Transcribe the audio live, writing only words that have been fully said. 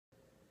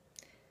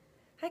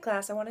Hi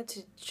class, I wanted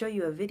to show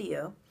you a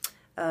video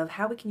of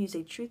how we can use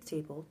a truth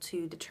table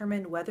to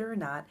determine whether or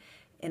not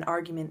an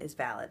argument is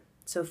valid.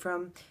 So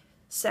from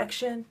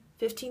section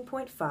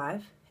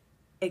 15.5,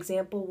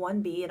 example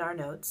 1b in our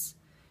notes,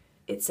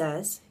 it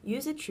says,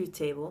 use a truth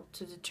table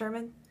to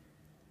determine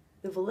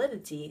the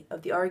validity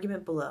of the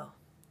argument below.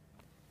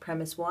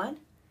 Premise 1,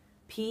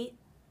 P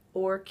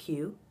or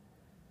Q.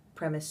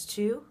 Premise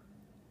 2,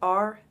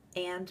 R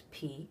and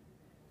P.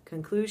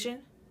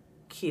 Conclusion,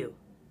 Q.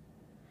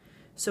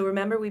 So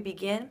remember, we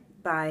begin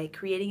by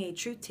creating a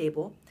truth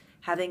table,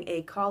 having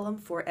a column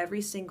for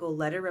every single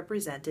letter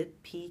represented,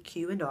 P,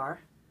 Q, and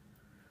R.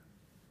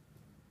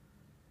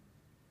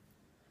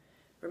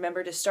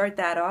 Remember, to start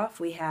that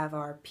off, we have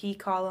our P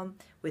column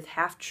with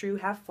half true,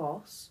 half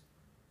false.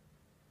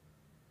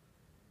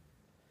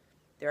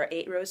 There are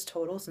 8 rows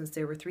total since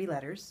there were 3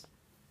 letters.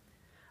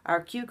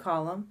 Our Q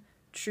column,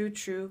 true,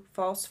 true,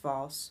 false,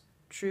 false,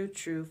 true,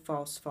 true,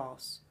 false,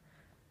 false.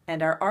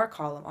 And our R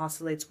column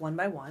oscillates one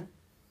by one.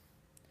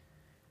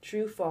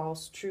 True,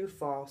 false, true,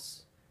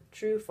 false,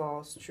 true,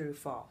 false, true,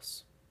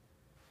 false.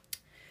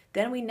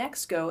 Then we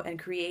next go and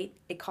create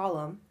a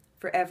column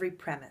for every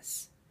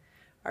premise.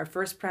 Our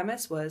first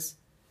premise was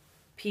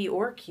P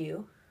or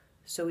Q,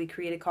 so we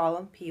create a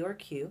column P or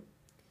Q.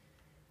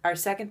 Our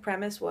second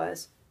premise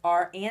was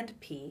R and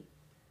P.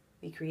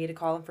 We create a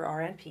column for R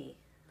and P.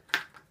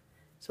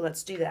 So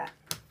let's do that.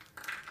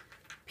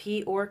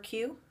 P or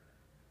Q,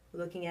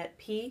 looking at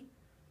P,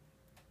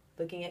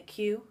 looking at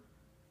Q.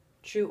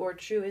 True or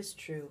true is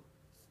true.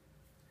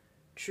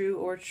 True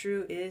or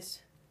true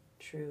is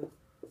true.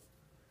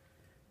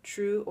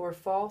 True or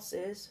false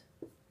is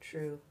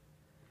true.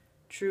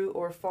 True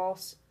or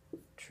false,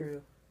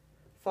 true.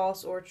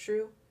 False or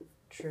true,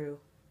 true.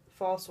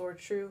 False or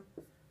true,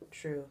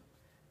 true.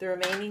 The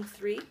remaining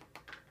 3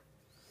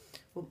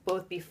 will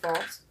both be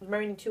false. The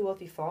remaining 2 will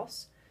be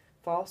false.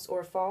 False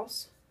or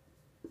false,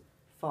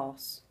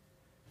 false.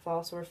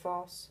 False or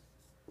false,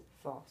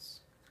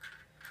 false.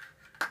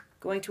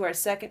 Going to our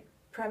second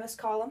premise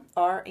column,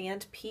 R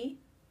and P,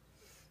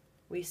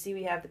 we see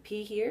we have the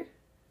P here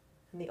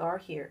and the R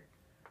here.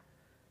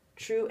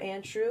 True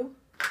and true,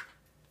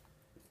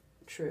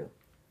 true.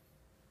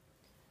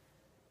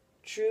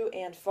 True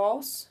and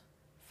false,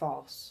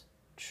 false.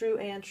 True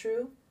and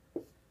true,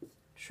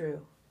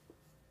 true.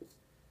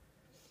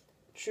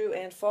 True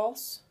and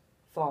false,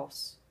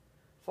 false.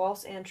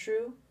 False and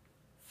true,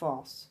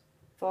 false.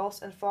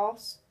 False and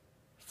false,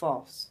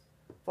 false.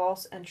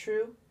 False and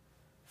true,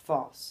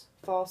 false.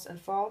 False and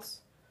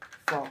false,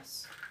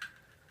 false.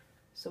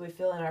 So we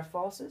fill in our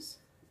falses.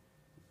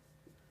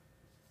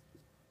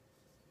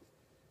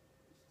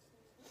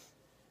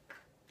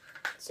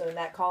 So in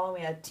that column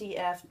we had T,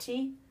 F,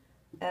 T,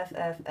 F,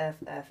 F, F,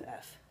 F,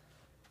 F.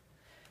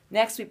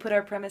 Next we put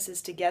our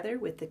premises together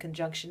with the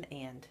conjunction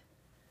AND.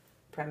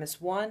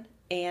 Premise 1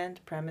 and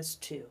premise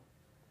 2.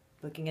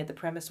 Looking at the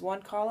premise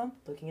 1 column,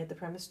 looking at the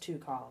premise 2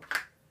 column.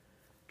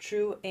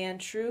 True and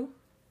true,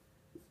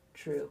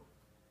 true.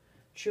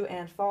 True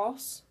and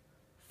false,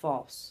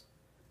 false.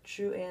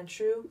 True and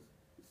true,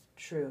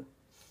 true.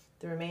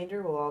 The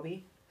remainder will all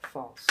be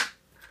false.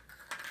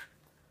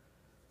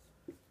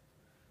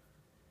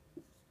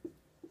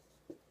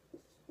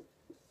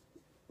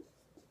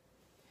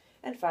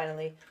 And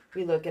finally,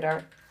 we look at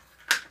our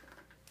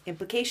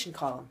implication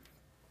column.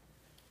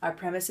 Our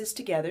premises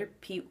together,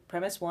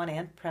 premise 1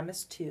 and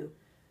premise 2,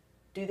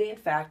 do they in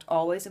fact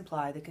always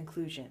imply the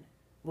conclusion?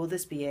 Will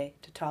this be a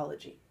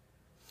tautology?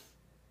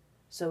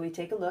 So we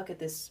take a look at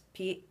this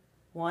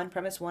P1,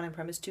 premise 1, and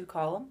premise 2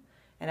 column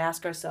and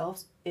ask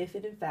ourselves if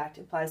it in fact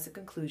implies the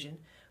conclusion,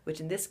 which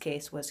in this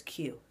case was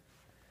Q.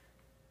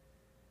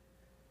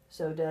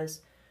 So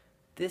does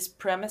this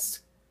premise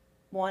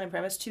 1 and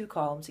premise 2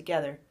 column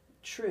together,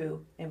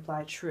 true,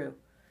 imply true?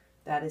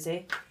 That is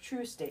a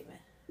true statement.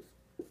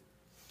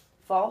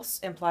 False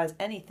implies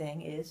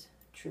anything is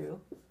true.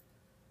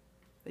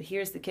 But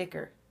here's the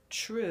kicker.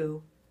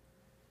 True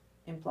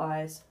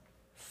implies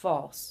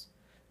false.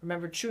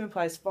 Remember, true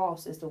implies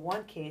false is the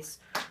one case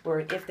where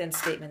an if-then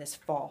statement is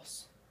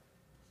false.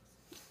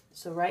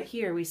 So right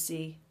here we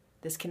see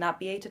this cannot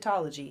be a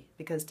tautology,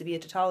 because to be a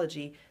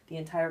tautology, the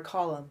entire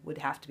column would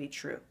have to be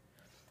true.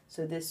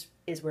 So this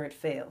is where it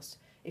fails.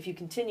 If you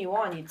continue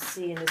on, you'd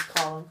see in this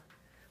column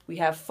we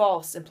have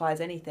false implies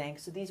anything,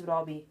 so these would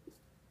all be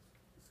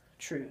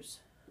trues.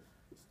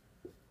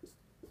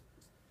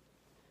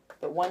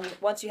 But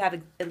once you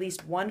have at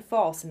least one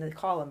false in the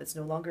column, it's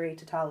no longer a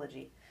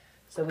tautology.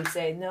 So we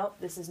say, no,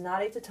 this is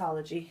not a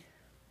tautology.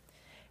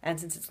 And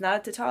since it's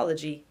not a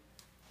tautology,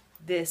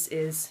 this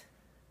is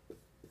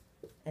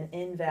an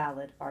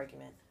invalid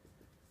argument.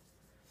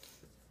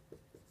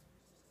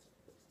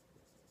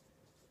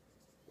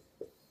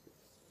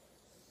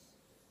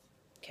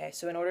 Okay,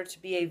 so in order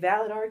to be a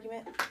valid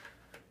argument,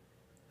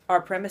 our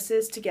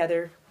premises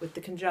together with the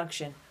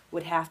conjunction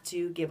would have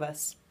to give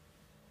us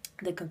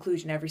the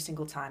conclusion every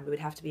single time. It would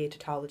have to be a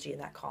tautology in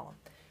that column.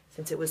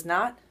 Since it was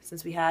not,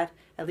 since we had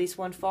at least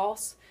one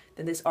false,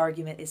 then this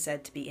argument is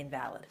said to be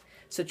invalid.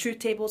 So truth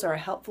tables are a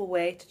helpful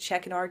way to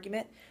check an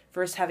argument.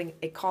 First, having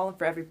a column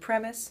for every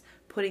premise,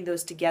 putting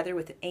those together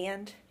with an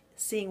and,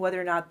 seeing whether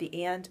or not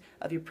the and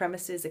of your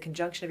premises, the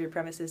conjunction of your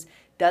premises,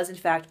 does in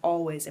fact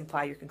always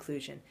imply your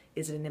conclusion.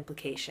 Is it an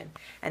implication?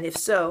 And if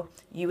so,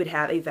 you would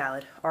have a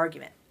valid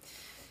argument.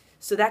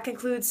 So that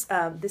concludes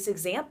this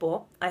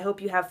example. I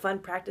hope you have fun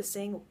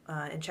practicing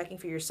and checking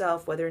for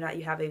yourself whether or not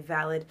you have a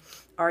valid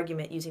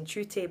argument using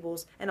truth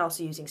tables and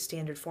also using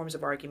standard forms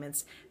of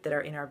arguments that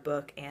are in our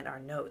book and our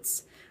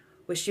notes.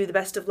 Wish you the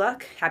best of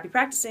luck. Happy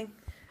practicing.